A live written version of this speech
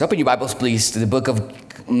Open your Bibles, please, to the book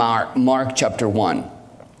of Mark chapter 1.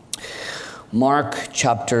 Mark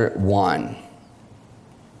chapter 1.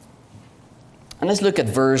 And let's look at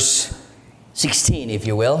verse 16, if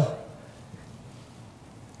you will.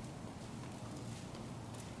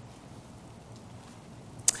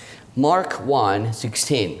 Mark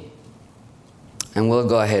 1:16. And we'll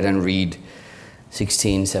go ahead and read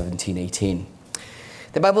 16, 17, 18.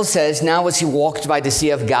 The Bible says, "Now as he walked by the Sea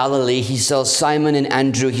of Galilee, he saw Simon and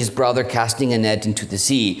Andrew, his brother, casting a net into the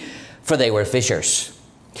sea, for they were fishers.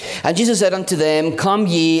 And Jesus said unto them, Come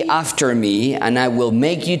ye after me, and I will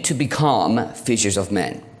make you to become fishers of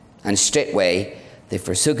men. And straightway they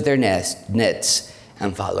forsook their nets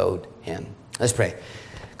and followed him." Let's pray.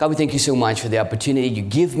 God, we thank you so much for the opportunity you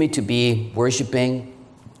give me to be worshiping,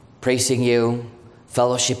 praising you,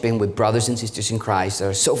 fellowshipping with brothers and sisters in Christ that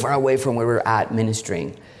are so far away from where we're at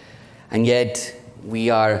ministering. And yet we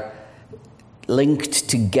are linked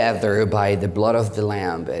together by the blood of the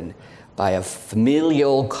Lamb and by a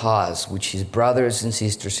familial cause, which is brothers and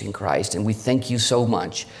sisters in Christ. And we thank you so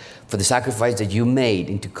much for the sacrifice that you made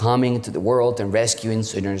into coming into the world and rescuing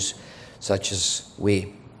sinners such as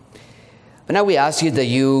we. But now we ask you that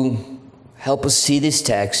you help us see this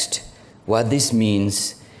text, what this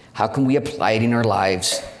means, how can we apply it in our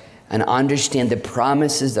lives, and understand the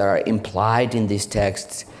promises that are implied in this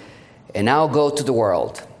text, and now go to the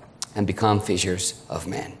world and become fishers of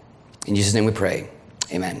men. In Jesus' name we pray.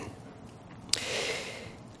 Amen.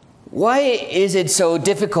 Why is it so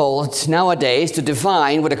difficult nowadays to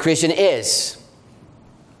define what a Christian is?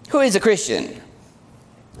 Who is a Christian?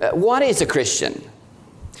 What is a Christian?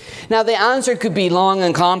 Now, the answer could be long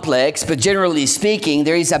and complex, but generally speaking,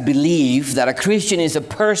 there is a belief that a Christian is a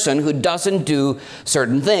person who doesn't do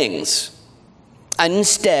certain things and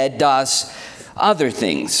instead does other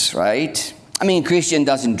things, right? I mean, a Christian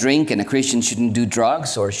doesn't drink, and a Christian shouldn't do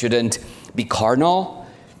drugs or shouldn't be carnal.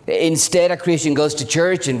 Instead, a Christian goes to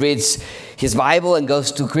church and reads his Bible and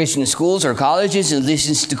goes to Christian schools or colleges and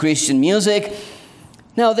listens to Christian music.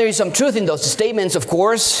 Now, there is some truth in those statements, of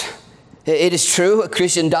course. It is true, a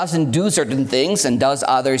Christian doesn't do certain things and does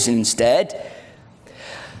others instead.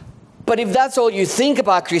 But if that's all you think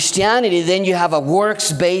about Christianity, then you have a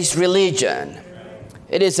works-based religion.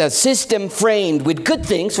 It is a system framed with good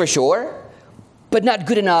things for sure, but not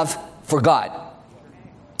good enough for God.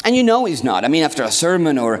 And you know he's not. I mean, after a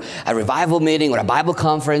sermon or a revival meeting or a Bible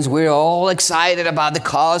conference, we're all excited about the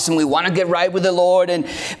cause and we want to get right with the Lord.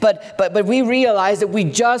 But we realize that we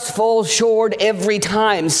just fall short every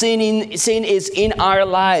time. Sin is in our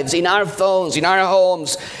lives, in our phones, in our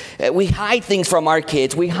homes. We hide things from our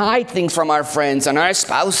kids. We hide things from our friends and our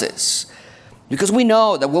spouses. Because we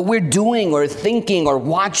know that what we're doing or thinking or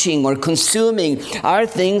watching or consuming are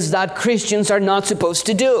things that Christians are not supposed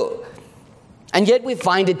to do. And yet we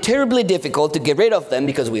find it terribly difficult to get rid of them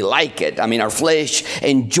because we like it. I mean, our flesh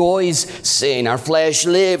enjoys sin. Our flesh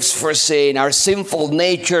lives for sin. Our sinful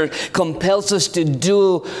nature compels us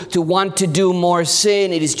to want to do more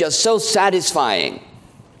sin. It is just so satisfying.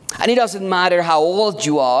 And it doesn't matter how old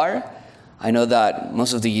you are. I know that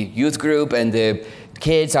most of the youth group and the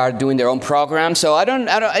kids are doing their own program. So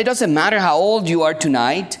it doesn't matter how old you are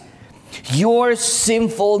tonight. Your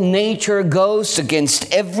sinful nature goes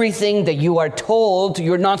against everything that you are told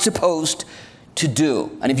you're not supposed to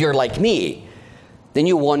do. And if you're like me, then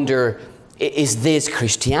you wonder, is this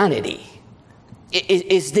Christianity?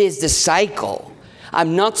 Is this the cycle?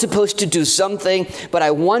 I'm not supposed to do something, but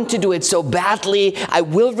I want to do it so badly. I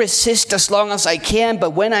will resist as long as I can, but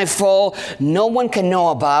when I fall, no one can know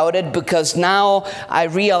about it because now I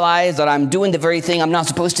realize that I'm doing the very thing I'm not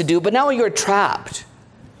supposed to do, but now you're trapped.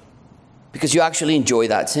 Because you actually enjoy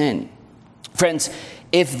that sin. Friends,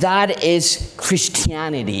 if that is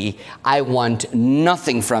Christianity, I want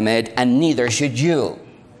nothing from it, and neither should you.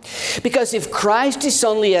 Because if Christ is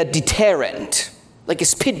only a deterrent, like a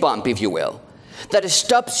speed bump, if you will, that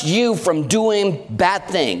stops you from doing bad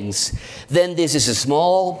things, then this is a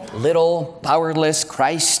small, little, powerless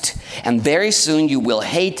Christ, and very soon you will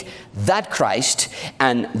hate that Christ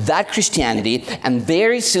and that Christianity, and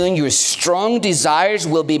very soon your strong desires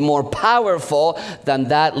will be more powerful than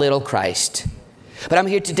that little Christ. But I'm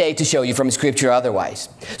here today to show you from Scripture otherwise.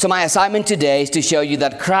 So my assignment today is to show you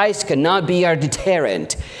that Christ cannot be our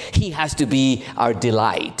deterrent. He has to be our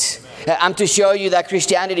delight. I'm to show you that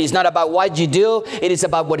Christianity is not about what you do. It is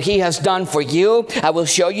about what He has done for you. I will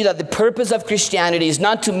show you that the purpose of Christianity is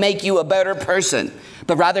not to make you a better person,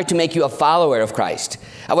 but rather to make you a follower of Christ.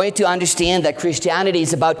 I want you to understand that Christianity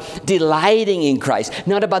is about delighting in Christ,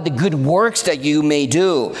 not about the good works that you may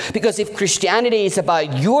do. Because if Christianity is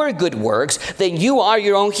about your good works, then you are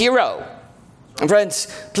your own hero. And friends,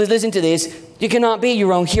 please listen to this. You cannot be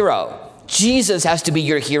your own hero. Jesus has to be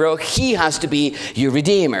your hero. He has to be your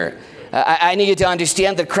redeemer. I need you to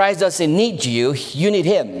understand that Christ doesn't need you. You need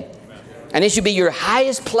him. And it should be your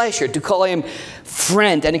highest pleasure to call him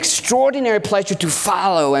friend, an extraordinary pleasure to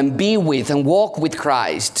follow and be with and walk with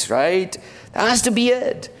Christ, right? That has to be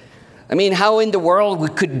it. I mean, how in the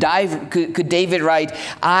world could David write,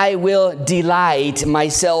 I will delight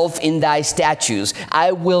myself in thy statutes.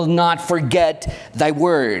 I will not forget thy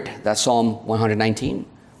word. That's Psalm 119.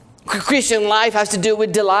 Christian life has to do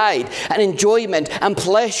with delight and enjoyment and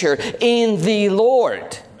pleasure in the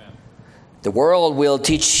Lord. Amen. The world will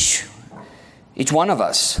teach each one of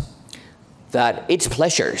us that its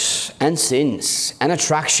pleasures and sins and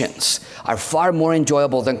attractions are far more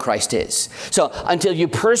enjoyable than Christ is. So until you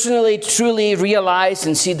personally, truly realize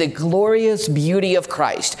and see the glorious beauty of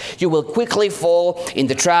Christ, you will quickly fall in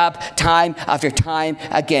the trap time after time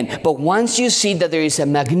again. But once you see that there is a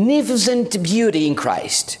magnificent beauty in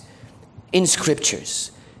Christ, in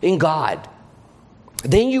scriptures, in God,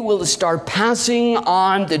 then you will start passing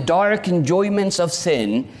on the dark enjoyments of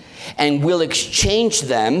sin and will exchange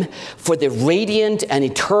them for the radiant and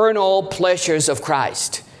eternal pleasures of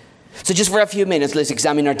Christ. So just for a few minutes, let's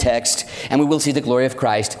examine our text, and we will see the glory of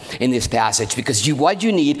Christ in this passage. Because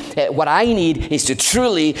what I need is to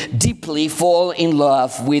truly, deeply fall in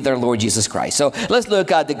love with our Lord Jesus Christ. So let's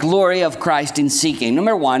look at the glory of Christ in seeking.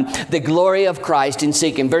 Number one, the glory of Christ in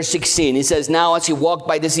seeking. Verse 16, it says, now as he walked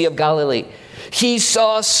by the Sea of Galilee, he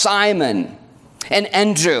saw Simon and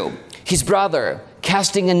Andrew, his brother,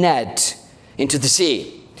 casting a net into the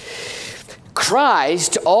sea.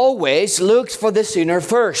 Christ always looks for the sinner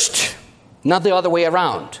first, not the other way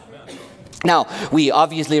around. Now, we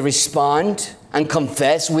obviously respond and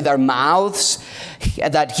confess with our mouths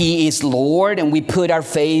that he is Lord, and we put our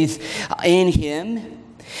faith in him.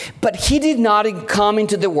 But he did not come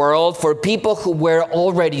into the world for people who were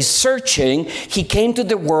already searching. He came to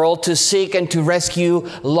the world to seek and to rescue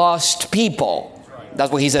lost people. That's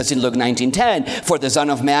what he says in Luke 19:10. For the Son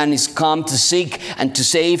of Man is come to seek and to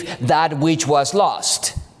save that which was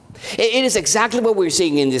lost. It is exactly what we're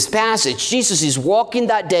seeing in this passage. Jesus is walking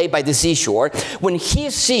that day by the seashore when he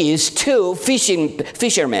sees two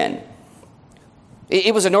fishermen.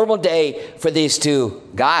 It was a normal day for these two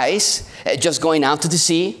guys, just going out to the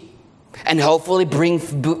sea and hopefully bring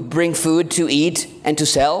food to eat and to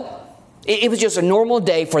sell. It was just a normal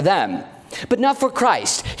day for them. But not for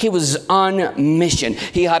Christ. He was on mission.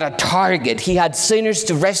 He had a target. He had sinners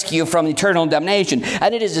to rescue from eternal damnation.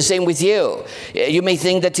 And it is the same with you. You may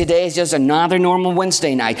think that today is just another normal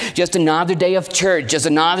Wednesday night, just another day of church, just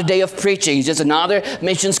another day of preaching, just another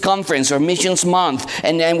missions conference or missions month.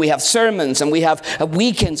 And then we have sermons and we have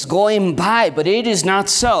weekends going by. But it is not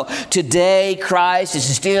so. Today, Christ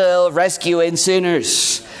is still rescuing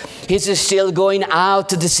sinners. He's still going out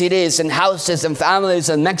to the cities and houses and families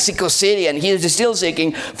in Mexico City, and he is still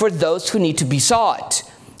seeking for those who need to be sought.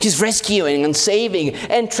 He's rescuing and saving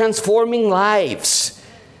and transforming lives.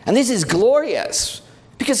 And this is glorious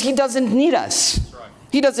because he doesn't need us.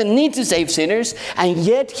 He doesn't need to save sinners, and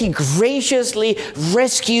yet he graciously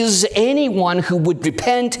rescues anyone who would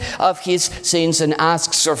repent of his sins and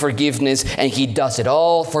asks for forgiveness, and he does it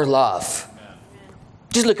all for love.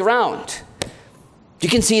 Just look around. You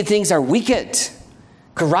can see things are wicked,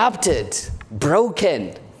 corrupted,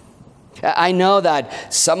 broken. I know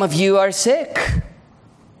that some of you are sick.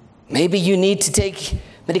 Maybe you need to take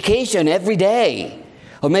medication every day.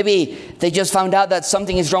 Or maybe they just found out that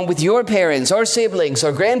something is wrong with your parents or siblings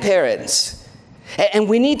or grandparents. And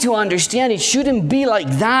we need to understand it shouldn't be like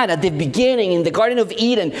that at the beginning. In the Garden of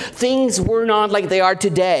Eden, things were not like they are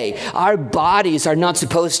today. Our bodies are not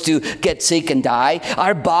supposed to get sick and die.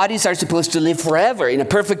 Our bodies are supposed to live forever in a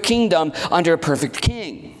perfect kingdom under a perfect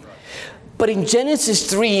king. But in Genesis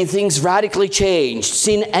 3, things radically changed.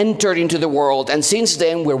 Sin entered into the world, and since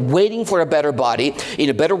then we're waiting for a better body in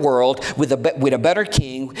a better world with a better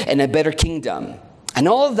king and a better kingdom. And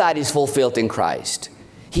all of that is fulfilled in Christ.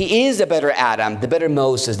 He is the better Adam, the better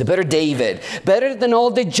Moses, the better David, better than all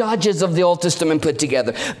the judges of the Old Testament put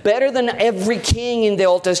together, better than every king in the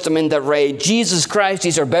Old Testament that reigned. Jesus Christ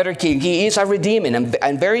is our better king. He is our Redeemer,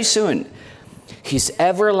 and very soon his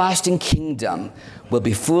everlasting kingdom will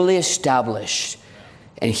be fully established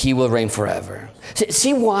and he will reign forever.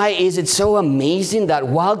 See why is it so amazing that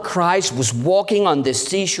while Christ was walking on the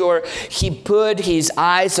seashore, he put his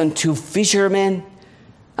eyes on two fishermen?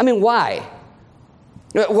 I mean, why?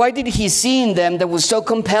 Why did he see in them that was so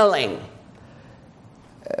compelling?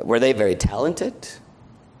 Were they very talented?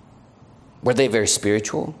 Were they very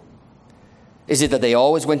spiritual? Is it that they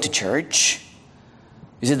always went to church?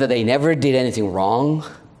 Is it that they never did anything wrong?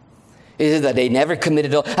 Is it that they never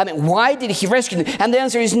committed? Why did he rescue them? And the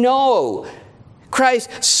answer is no.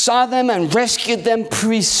 Christ saw them and rescued them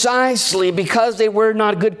precisely because they were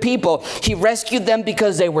not good people. He rescued them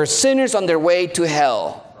because they were sinners on their way to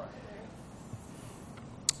hell.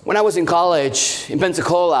 When I was in college in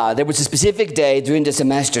Pensacola, there was a specific day during the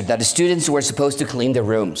semester that the students were supposed to clean their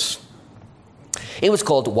rooms. It was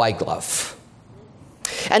called White Glove.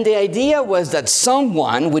 And the idea was that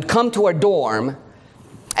someone would come to our dorm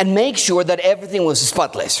and make sure that everything was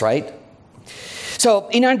spotless, right? So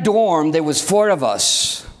in our dorm, there was 4 of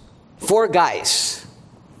us, 4 guys,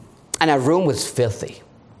 and our room was filthy.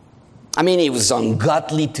 It was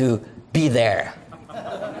ungodly to be there.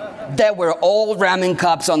 There were old ramen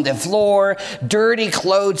cups on the floor, dirty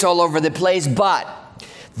clothes all over the place, but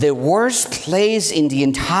the worst place in the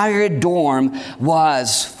entire dorm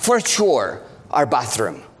was, for sure, our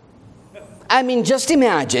bathroom. Just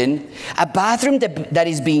imagine a bathroom that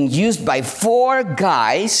is being used by 4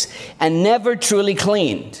 guys and never truly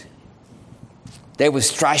cleaned. There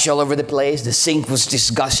was trash all over the place. The sink was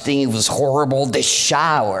disgusting. It was horrible. The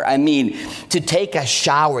shower. To take a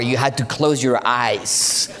shower, you had to close your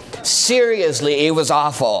eyes. Seriously, it was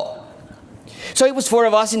awful. So it was 4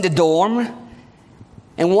 of us in the dorm.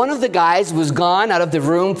 And one of the guys was gone out of the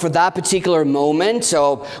room for that particular moment.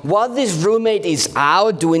 So while this roommate is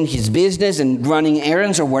out doing his business and running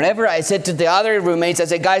errands or whatever, I said to the other roommates, I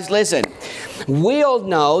said, guys, listen, we all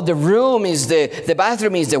know the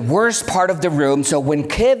bathroom is the worst part of the room. So when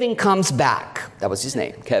Kevin comes back, that was his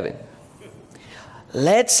name, Kevin,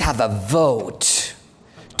 let's have a vote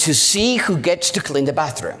to see who gets to clean the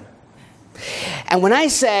bathroom. And when I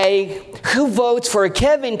say, who votes for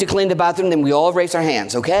Kevin to clean the bathroom, then we all raise our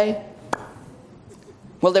hands, okay?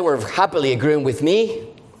 Well, they were happily agreeing with me.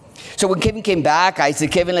 So when Kevin came back, I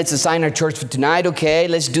said, Kevin, let's assign our church for tonight, okay?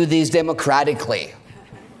 Let's do this democratically.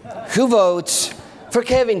 Who votes for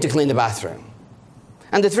Kevin to clean the bathroom?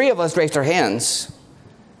 And the 3 of us raised our hands.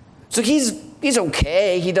 So he's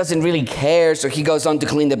okay. He doesn't really care. So he goes on to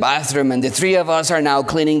clean the bathroom. And the 3 of us are now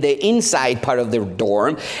cleaning the inside part of the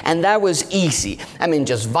dorm. And that was easy.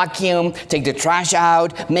 Just vacuum, take the trash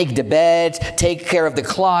out, make the bed, take care of the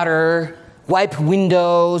clutter, wipe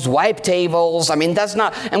windows, wipe tables. That's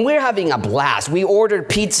not, and we're having a blast. We ordered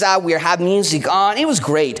pizza. We had music on. It was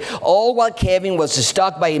great. All while Kevin was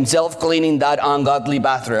stuck by himself cleaning that ungodly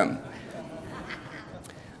bathroom.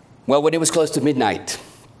 Well, when it was close to midnight,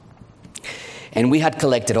 and we had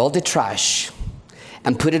collected all the trash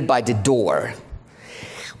and put it by the door,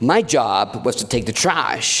 my job was to take the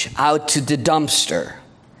trash out to the dumpster.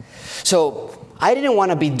 So I didn't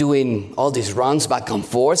want to be doing all these runs back and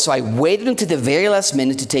forth, so I waited until the very last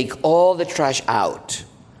minute to take all the trash out.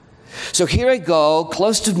 So here I go,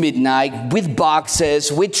 close to midnight, with boxes,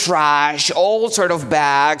 with trash, all sort of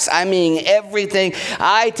bags. Everything.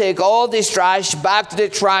 I take all this trash back to the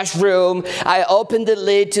trash room. I open the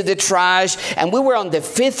lid to the trash, and we were on the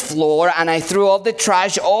 5th floor, and I threw all the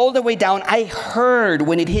trash all the way down. I heard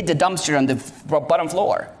when it hit the dumpster on the bottom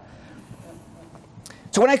floor.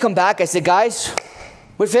 So when I come back, I said, guys,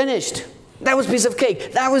 we're finished. That was a piece of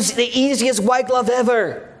cake. That was the easiest White Glove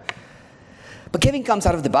ever. But Kevin comes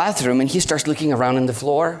out of the bathroom and he starts looking around on the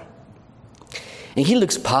floor. And he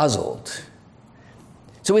looks puzzled.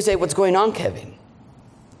 So we say, what's going on, Kevin?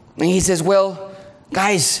 And he says, well,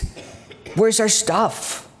 guys, where's our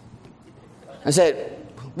stuff? I said,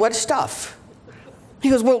 what stuff? He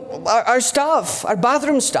goes, well, our stuff, our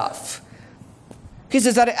bathroom stuff. He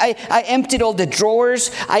says that I emptied all the drawers.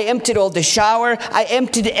 I emptied all the shower. I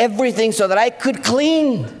emptied everything so that I could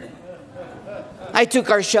clean. I took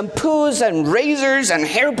our shampoos and razors and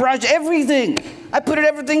hairbrush, everything. I put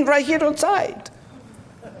everything right here outside.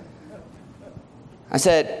 I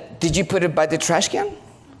said, did you put it by the trash can?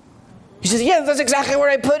 He says, yeah, that's exactly where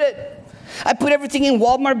I put it. I put everything in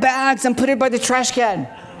Walmart bags and put it by the trash can.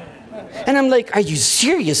 And I'm like, are you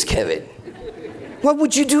serious, Kevin? Why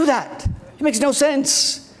would you do that? It makes no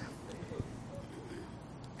sense.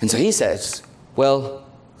 And so he says, well,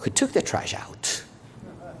 who took the trash out?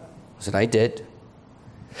 I said, I did.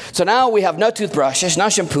 So now we have no toothbrushes, no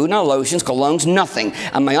shampoo, no lotions, colognes, nothing.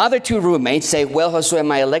 And my other 2 roommates say, well, Josue,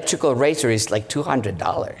 my electrical razor is like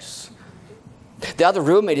 $200. The other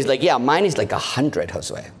roommate is like, yeah, mine is like $100,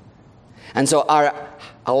 Josue. And so our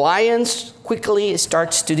alliance quickly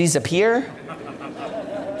starts to disappear.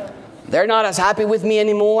 They're not as happy with me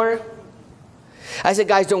anymore. I said,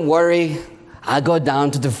 guys, don't worry. I'll go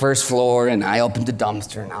down to the 1st floor and I open the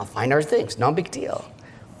dumpster and I'll find our things. No big deal.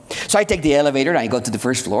 So I take the elevator and I go to the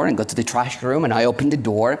 1st floor and go to the trash room and I open the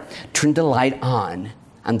door, turn the light on,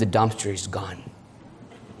 and the dumpster is gone.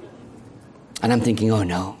 And I'm thinking, oh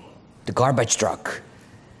no, the garbage truck.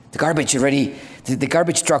 The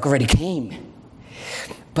garbage truck already came.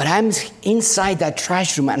 But I'm inside that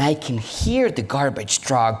trash room and I can hear the garbage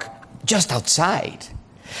truck just outside.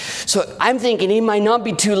 So I'm thinking it might not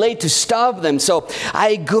be too late to stop them. So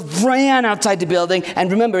I ran outside the building, and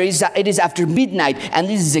remember, it is after midnight, and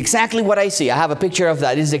this is exactly what I see. I have a picture of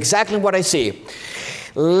that. This is exactly what I see.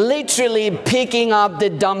 Literally picking up the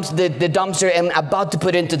dumpster and about to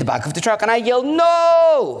put it into the back of the truck, and I yell,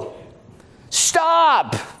 "No!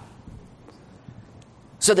 Stop!"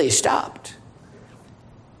 So they stopped.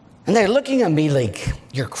 And they're looking at me like,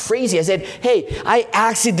 "You're crazy." I said, "Hey, I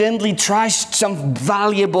accidentally trashed some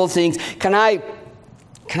valuable things. Can I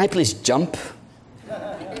please jump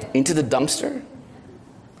into the dumpster?"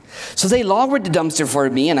 So they lowered the dumpster for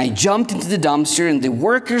me, and I jumped into the dumpster, and the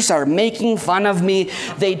workers are making fun of me.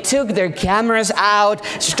 They took their cameras out,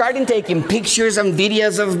 started taking pictures and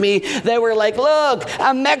videos of me. They were like, "Look,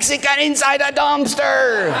 a Mexican inside a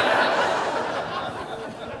dumpster."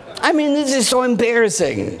 I mean, this is so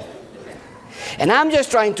embarrassing. And I'm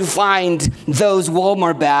just trying to find those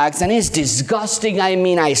Walmart bags, and it's disgusting. I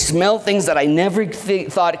mean, I smell things that I never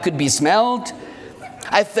thought could be smelled.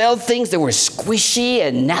 I felt things that were squishy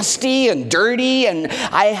and nasty and dirty, and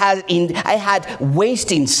I had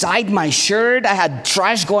waste inside my shirt. I had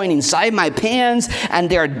trash going inside my pants, and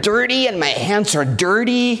they're dirty, and my hands are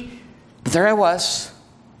dirty. But there I was,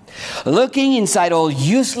 looking inside all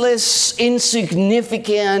useless,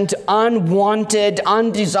 insignificant, unwanted,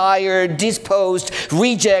 undesired, disposed,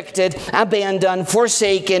 rejected, abandoned,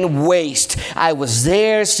 forsaken waste. I was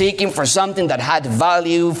there seeking for something that had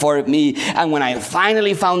value for me. And when I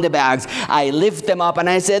finally found the bags, I lifted them up and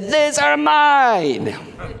I said, "These are mine."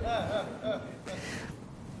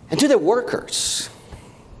 And to the workers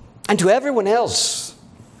and to everyone else,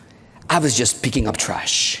 I was just picking up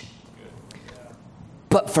trash.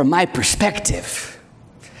 But from my perspective,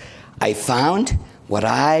 I found what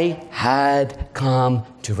I had come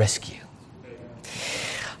to rescue.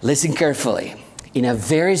 Listen carefully. In a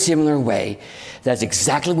very similar way, that's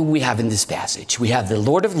exactly what we have in this passage. We have the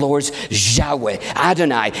Lord of Lords, Yahweh,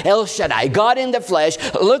 Adonai, El Shaddai, God in the flesh,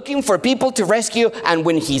 looking for people to rescue. And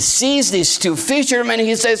when he sees these two fishermen,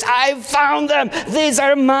 he says, "I found them. These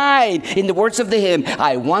are mine." In the words of the hymn,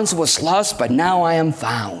 "I once was lost, but now I am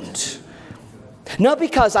found." Not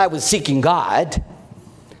because I was seeking God,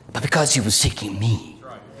 but because he was seeking me.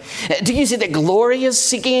 Do you see the glorious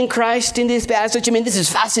seeking in Christ in this passage? I mean, this is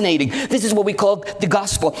fascinating. This is what we call the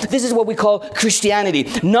gospel. This is what we call Christianity.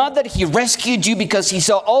 Not that he rescued you because he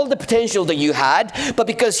saw all the potential that you had, but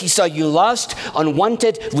because he saw you lost,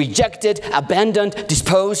 unwanted, rejected, abandoned,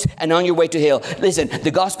 disposed, and on your way to hell. Listen,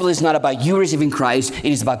 the gospel is not about you receiving Christ.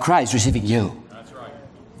 It is about Christ receiving you. That's right.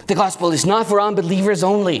 The gospel is not for unbelievers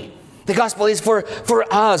only. The gospel is for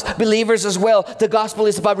us, believers as well. The gospel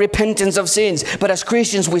is about repentance of sins. But as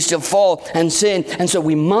Christians, we still fall and sin. And so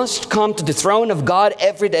we must come to the throne of God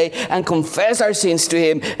every day and confess our sins to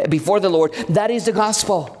him before the Lord. That is the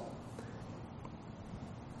gospel.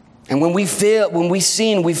 And when we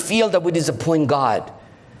sin, we feel that we disappoint God.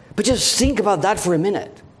 But just think about that for a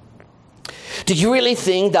minute. Do you really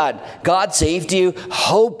think that God saved you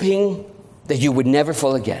hoping that you would never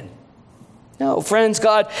fall again? No, friends,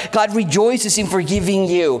 God rejoices in forgiving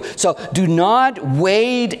you. So do not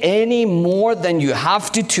wait any more than you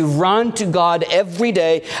have to run to God every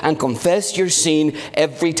day and confess your sin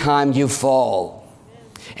every time you fall.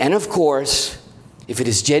 And of course, if it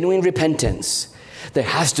is genuine repentance, there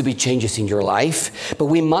has to be changes in your life. But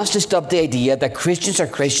we must stop the idea that Christians are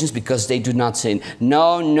Christians because they do not sin.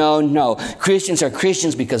 No, no, no. Christians are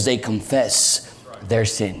Christians because they confess their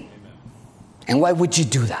sin. And why would you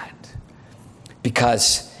do that?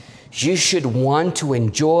 Because you should want to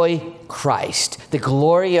enjoy Christ, the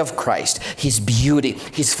glory of Christ, his beauty,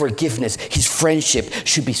 his forgiveness, his friendship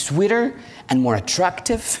should be sweeter and more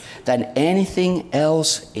attractive than anything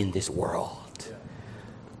else in this world.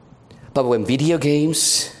 But when video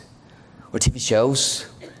games or TV shows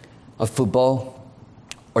or football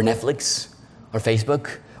or Netflix or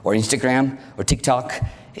Facebook or Instagram or TikTok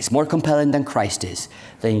is more compelling than Christ is,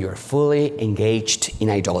 then you're fully engaged in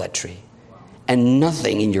idolatry. And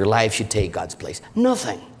nothing in your life should take God's place.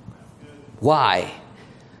 Nothing. Why?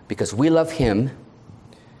 Because we love him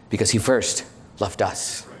because he first loved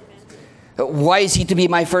us. Why is he to be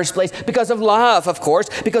my first place? Because of love, of course.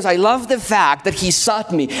 Because I love the fact that he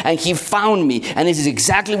sought me and he found me. And this is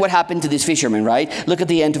exactly what happened to these fishermen, right? Look at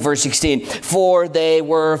the end of verse 16. For they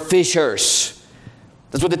were fishers.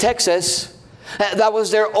 That's what the text says. That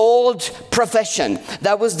was their old profession.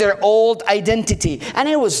 That was their old identity. And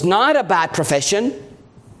it was not a bad profession.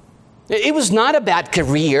 It was not a bad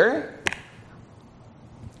career.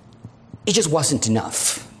 It just wasn't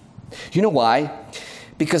enough. You know why?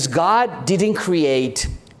 Because God didn't create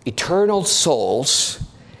eternal souls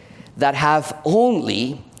that have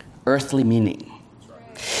only earthly meaning.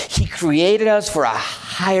 He created us for a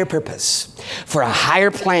higher purpose, for a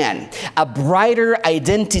higher plan, a brighter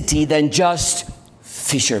identity than just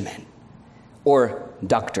fishermen or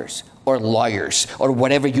doctors or lawyers or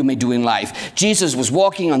whatever you may do in life. Jesus was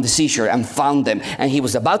walking on the seashore and found them, and he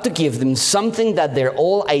was about to give them something that their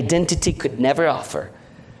old identity could never offer.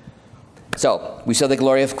 So, we saw the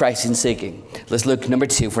glory of Christ in seeking. Let's look, number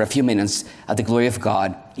 2, for a few minutes at the glory of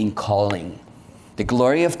God in calling. The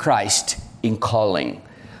glory of Christ in calling.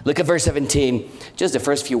 Look at verse 17, just the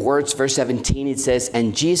first few words. Verse 17, it says,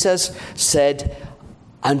 "And Jesus said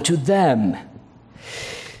unto them."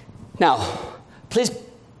 Now, please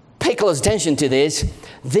pay close attention to this.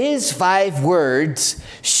 These 5 words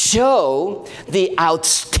show the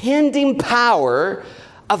outstanding power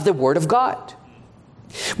of the Word of God.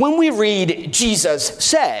 When we read Jesus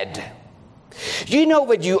said, you know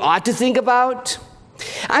what you ought to think about?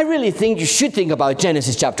 I really think you should think about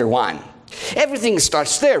Genesis chapter 1. Everything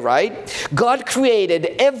starts there, right? God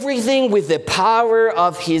created everything with the power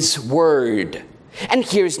of His Word. And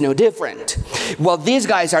here's no different. While these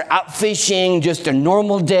guys are out fishing, just a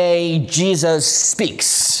normal day, Jesus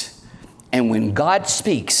speaks. And when God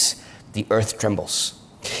speaks, the earth trembles.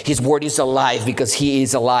 His Word is alive because He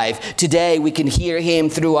is alive. Today, we can hear Him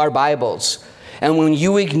through our Bibles. And when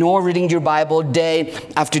you ignore reading your Bible day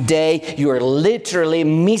after day, you are literally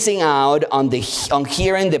missing out on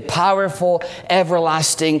hearing the powerful,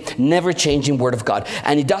 everlasting, never-changing Word of God.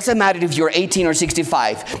 And it doesn't matter if you're 18 or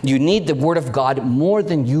 65. You need the Word of God more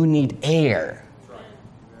than you need air.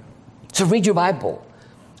 So read your Bible.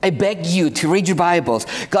 I beg you to read your Bibles.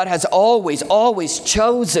 God has always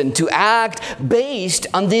chosen to act based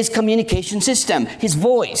on this communication system, His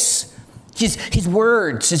voice. His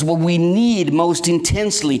words is what we need most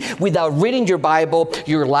intensely. Without reading your Bible,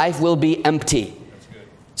 your life will be empty.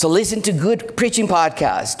 So listen to good preaching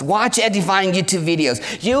podcasts. Watch edifying YouTube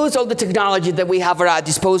videos. Use all the technology that we have at our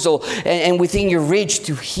disposal and within your reach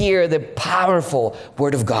to hear the powerful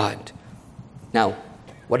Word of God. Now,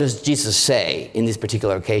 what does Jesus say in this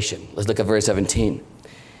particular occasion? Let's look at verse 17.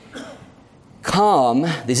 Come,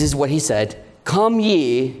 this is what He said. Come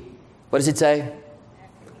ye, what does it say?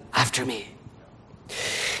 After me.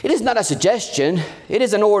 It is not a suggestion, it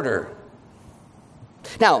is an order.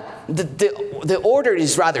 Now, the order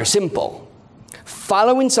is rather simple.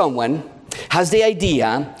 Following someone has the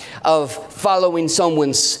idea of following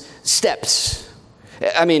someone's steps.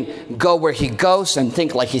 I mean, go where he goes and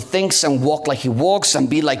think like he thinks and walk like he walks and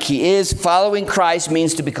be like he is. Following Christ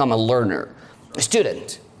means to become a learner, a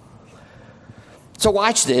student. So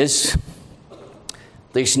watch this.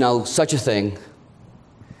 There's no such a thing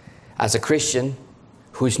as a Christian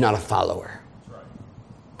who is not a follower.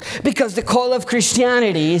 Because the call of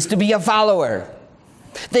Christianity is to be a follower.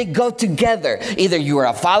 They go together. Either you are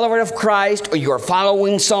a follower of Christ or you are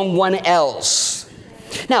following someone else.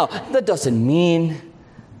 Now, that doesn't mean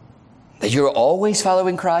that you're always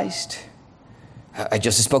following Christ. I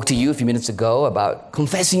just spoke to you a few minutes ago about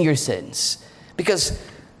confessing your sins. Because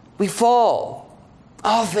we fall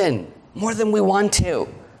often, more than we want to.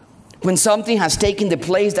 When something has taken the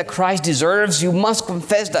place that Christ deserves, you must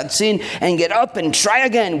confess that sin and get up and try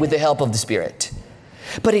again with the help of the Spirit.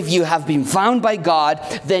 But if you have been found by God,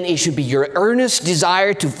 then it should be your earnest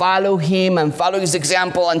desire to follow Him and follow His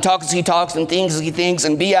example and talk as He talks and think as He thinks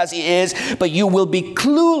and be as He is. But you will be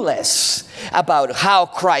clueless about how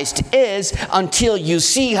Christ is until you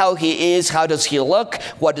see how He is. How does He look?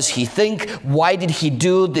 What does He think? Why did He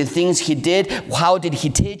do the things He did? How did He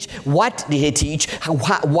teach? What did He teach?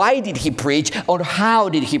 Why did He preach? Or how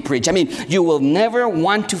did He preach? I mean, you will never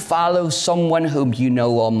want to follow someone whom you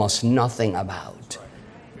know almost nothing about.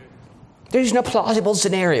 There's no plausible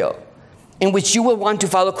scenario in which you will want to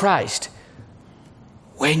follow Christ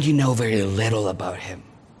when you know very little about Him.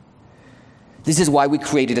 This is why we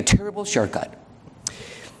created a terrible shortcut.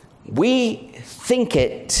 We think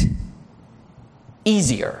it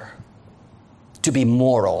easier to be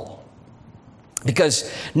moral because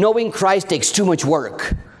knowing Christ takes too much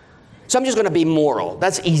work. So I'm just going to be moral.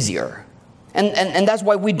 That's easier. And that's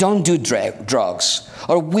why we don't do drugs,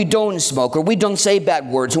 or we don't smoke, or we don't say bad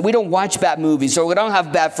words, or we don't watch bad movies, or we don't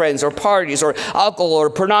have bad friends, or parties, or alcohol, or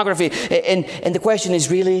pornography. And the question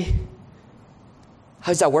is really,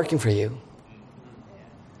 how's that working for you?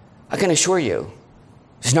 I can assure you,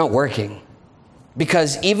 it's not working.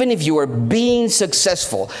 Because even if you are being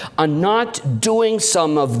successful on not doing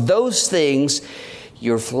some of those things,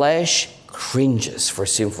 your flesh cringes for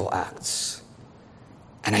sinful acts.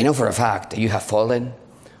 And I know for a fact that you have fallen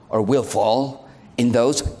or will fall in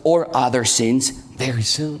those or other sins very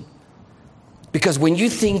soon. Because when you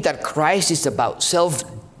think that Christ is about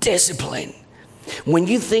self-discipline, when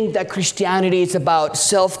you think that Christianity is about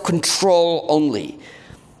self-control only,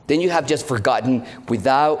 then you have just forgotten,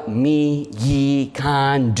 without me ye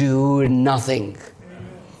can do nothing.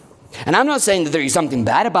 And I'm not saying that there is something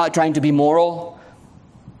bad about trying to be moral,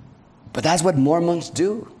 but that's what Mormons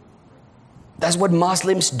do. That's what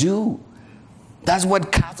Muslims do. That's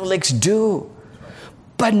what Catholics do.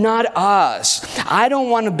 But not us. I don't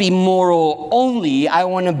want to be moral only. I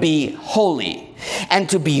want to be holy. And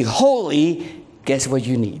to be holy, guess what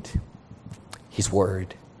you need? His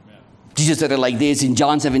word. Amen. Jesus said it like this in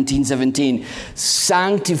John 17:17.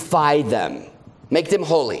 Sanctify them. Make them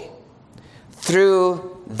holy.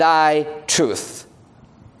 Through thy truth.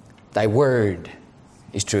 Thy word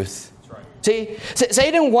is truth. See,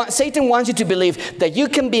 Satan wants you to believe that you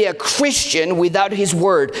can be a Christian without his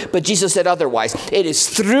word, but Jesus said otherwise. It is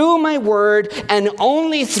through my word and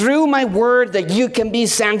only through my word that you can be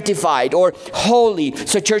sanctified or holy.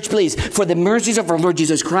 So church, please, for the mercies of our Lord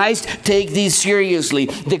Jesus Christ, take these seriously.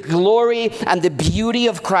 The glory and the beauty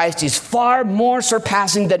of Christ is far more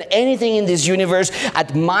surpassing than anything in this universe.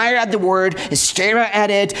 Admire at the word, stare at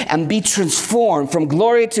it, and be transformed from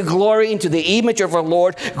glory to glory into the image of our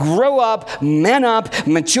Lord. Grow up, man up,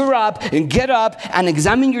 mature up, and get up and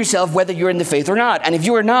examine yourself whether you're in the faith or not. And if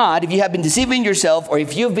you are not, if you have been deceiving yourself, or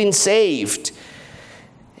if you've been saved,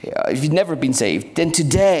 if you've never been saved, then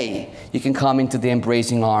today you can come into the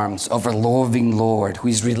embracing arms of our loving Lord who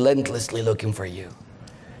is relentlessly looking for you.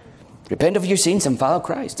 Repent of your sins and follow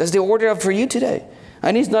Christ. That's the order for you today.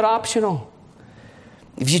 And it's not optional.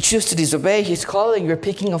 If you choose to disobey his calling, you're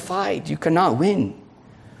picking a fight. You cannot win.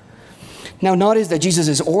 Now notice that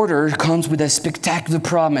Jesus' order comes with a spectacular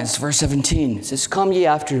promise. Verse 17 it says, come ye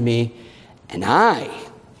after me, and I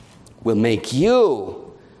will make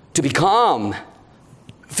you to become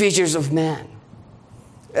fishers of men.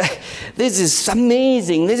 This is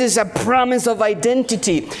amazing. This is a promise of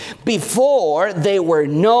identity. Before, they were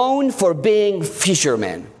known for being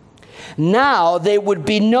fishermen. Now they would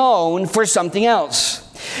be known for something else.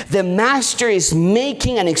 The master is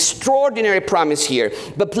making an extraordinary promise here.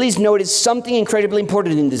 But please notice something incredibly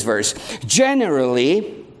important in this verse.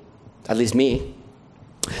 Generally, at least me,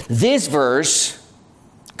 this verse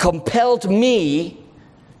compelled me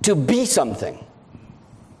to be something.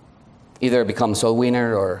 Either become a soul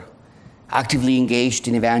winner or actively engaged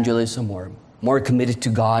in evangelism or more committed to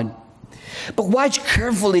God. But watch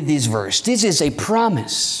carefully this verse. This is a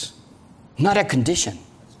promise, not a condition.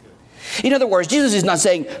 In other words, Jesus is not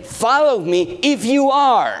saying, follow me if you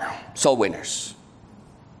are soul winners.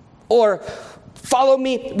 Or follow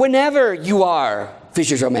me whenever you are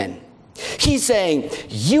fishers of men. He's saying,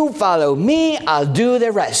 you follow me, I'll do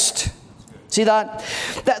the rest. See that?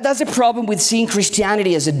 That's a problem with seeing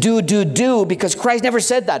Christianity as a do, because Christ never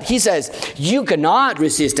said that. He says, you cannot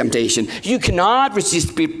resist temptation. You cannot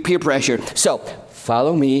resist peer pressure. So,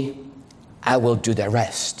 follow me, I will do the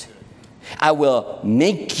rest. I will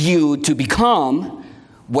make you to become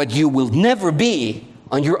what you will never be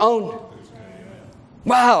on your own.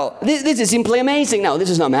 Wow, this is simply amazing. Now, this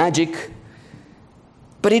is not magic,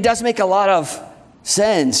 but it does make a lot of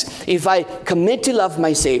sense. If I commit to love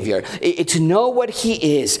my Savior, to know what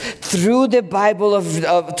He is through the Bible,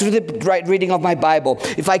 through the right reading of my Bible,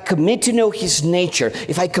 if I commit to know His nature,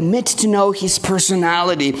 if I commit to know His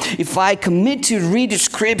personality, if I commit to read the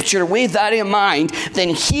Scripture with that in mind, then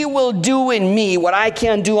He will do in me what I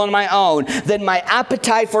can't do on my own. Then my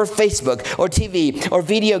appetite for Facebook or TV or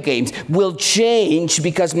video games will change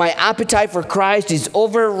because my appetite for Christ is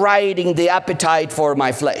overriding the appetite for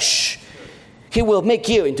my flesh. He will make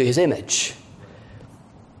you into His image.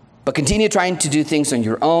 But continue trying to do things on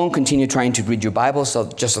your own. Continue trying to read your Bible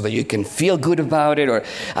just so that you can feel good about it, or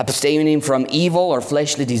abstaining from evil or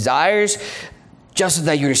fleshly desires, just so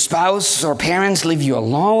that your spouse or parents leave you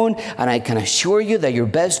alone. And I can assure you that your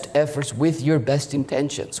best efforts with your best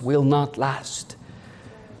intentions will not last.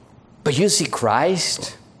 But you see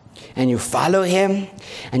Christ, and you follow Him,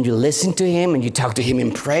 and you listen to Him, and you talk to Him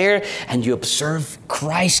in prayer, and you observe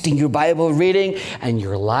Christ in your Bible reading, and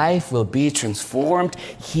your life will be transformed.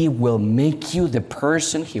 He will make you the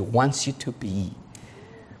person He wants you to be.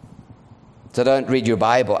 So don't read your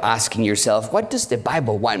Bible asking yourself, what does the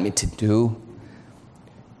Bible want me to do?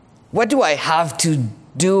 What do I have to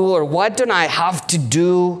do, or what don't I have to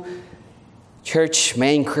do? Church,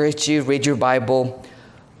 may I encourage you, read your Bible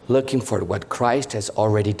looking for what Christ has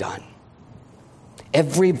already done.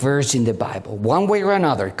 Every verse in the Bible, one way or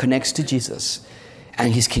another, connects to Jesus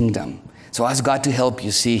and his kingdom. So ask God to help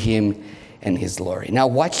you see him and his glory. Now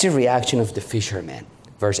watch the reaction of the fishermen.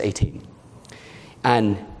 Verse 18.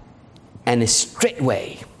 And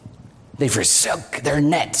straightway they forsook their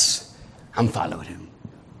nets and followed him.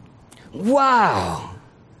 Wow!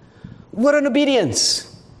 What an obedience!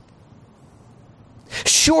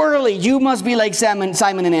 Surely you must be like Simon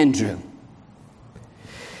and Andrew.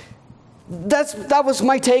 That was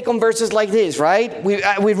my take on verses like this, right?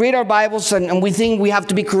 We read our Bibles and we think we have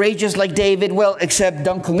to be courageous like David. Well, except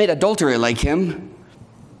don't commit adultery like him.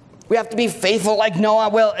 We have to be faithful like Noah.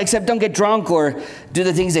 Well, except don't get drunk or do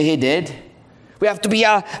the things that he did. We have to be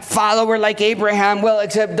a follower like Abraham. Well,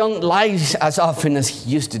 except don't lie as often as he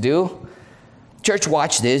used to do. Church,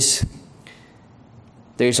 watch this.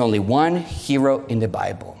 There is only one hero in the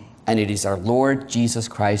Bible, and it is our Lord Jesus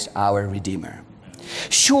Christ, our Redeemer.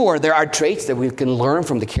 Sure, there are traits that we can learn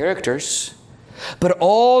from the characters, but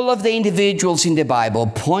all of the individuals in the Bible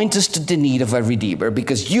point us to the need of a Redeemer,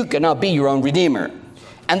 because you cannot be your own Redeemer.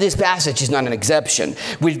 And this passage is not an exception.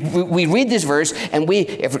 We read this verse, and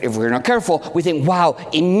if we're not careful, we think, wow,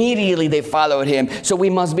 immediately they followed him, so we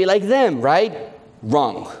must be like them, right?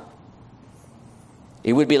 Wrong.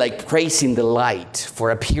 It would be like praising the light for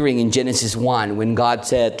appearing in Genesis 1 when God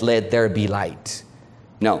said, let there be light.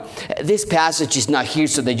 No, this passage is not here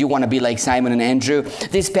so that you want to be like Simon and Andrew.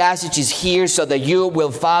 This passage is here so that you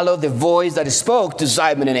will follow the voice that spoke to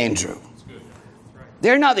Simon and Andrew.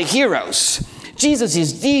 They're not the heroes. Jesus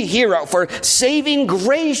is the hero for saving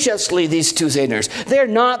graciously these two sinners. They're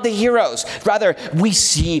not the heroes. Rather, we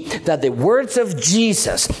see that the words of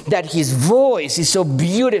Jesus, that his voice is so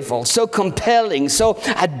beautiful, so compelling, so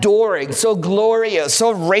adoring, so glorious, so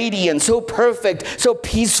radiant, so perfect, so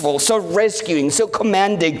peaceful, so rescuing, so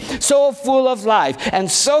commanding, so full of life, and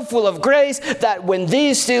so full of grace that when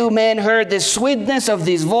these two men heard the sweetness of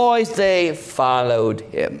this voice, they followed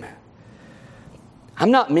him. I'm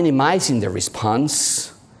not minimizing the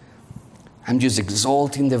response. I'm just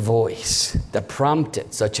exalting the voice that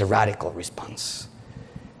prompted such a radical response.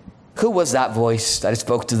 Who was that voice that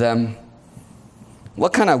spoke to them?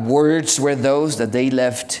 What kind of words were those that they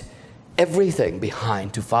left everything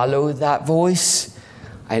behind to follow that voice?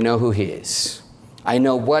 I know who he is. I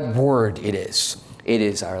know what word it is. It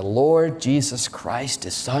is our Lord Jesus Christ,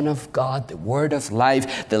 the Son of God, the Word of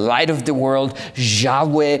life, the light of the world,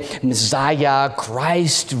 Yahweh, Messiah,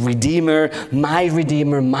 Christ, Redeemer,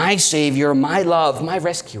 my Savior, my love, my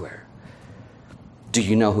rescuer. Do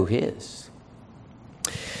you know who he is?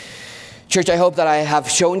 Church, I hope that I have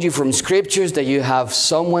shown you from scriptures that you have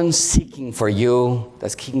someone seeking for you,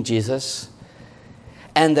 that's King Jesus,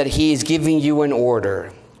 and that he is giving you an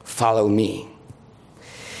order, follow me.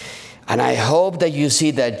 And I hope that you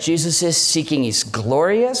see that Jesus' seeking is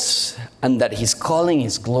glorious and that his calling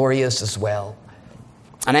is glorious as well.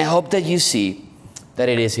 And I hope that you see that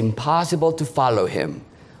it is impossible to follow him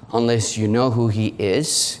unless you know who he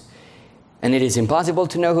is. And it is impossible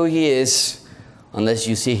to know who he is unless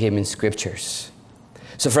you see him in scriptures.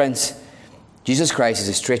 So friends, Jesus Christ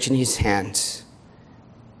is stretching his hands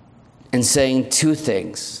and saying two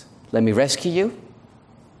things. Let me rescue you,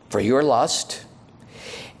 for you are lost.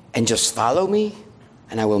 And just follow me,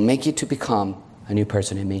 and I will make you to become a new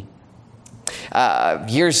person in me.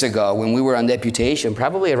 Years ago, when we were on deputation,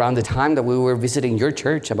 probably around the time that we were visiting your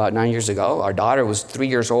church about 9 years ago, our daughter was 3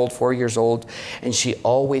 years old, 4 years old, and she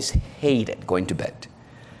always hated going to bed.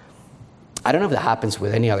 I don't know if that happens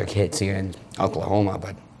with any other kids here in Oklahoma,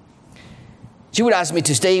 but she would ask me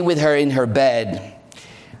to stay with her in her bed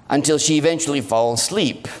until she eventually fell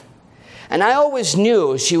asleep. And I always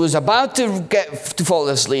knew she was about to fall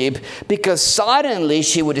asleep because suddenly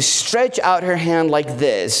she would stretch out her hand like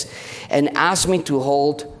this and ask me to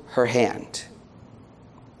hold her hand.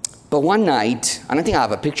 But one night, and I think I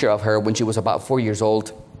have a picture of her when she was about 4 years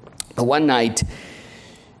old, but one night,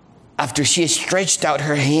 after she stretched out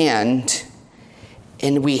her hand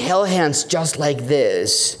and we held hands just like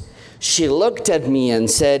this, she looked at me and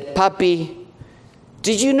said, "Papi,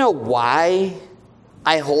 did you know why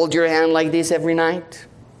I hold your hand like this every night?"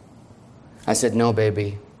 I said, "No,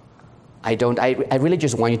 baby, I don't. I really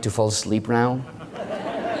just want you to fall asleep now.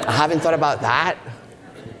 I haven't thought about that."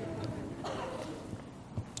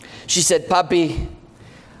 She said, "Papi,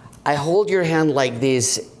 I hold your hand like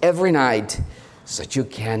this every night so that you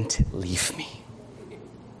can't leave me."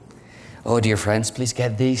 Oh, dear friends, please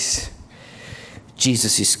get this.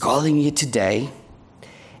 Jesus is calling you today,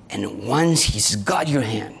 and once he's got your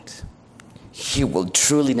hand, he will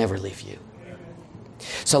truly never leave you.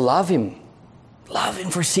 So love him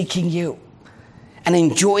for seeking you, and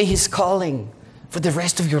enjoy his calling. for the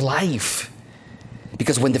rest of your life.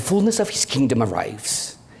 Because when the fullness of his kingdom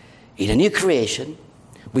arrives, in a new creation,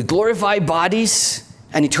 with glorified bodies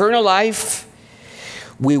and eternal life,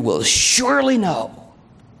 we will surely know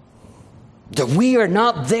that we are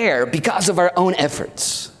not there because of our own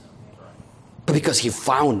efforts, but because he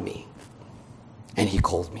found me and he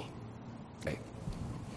called me.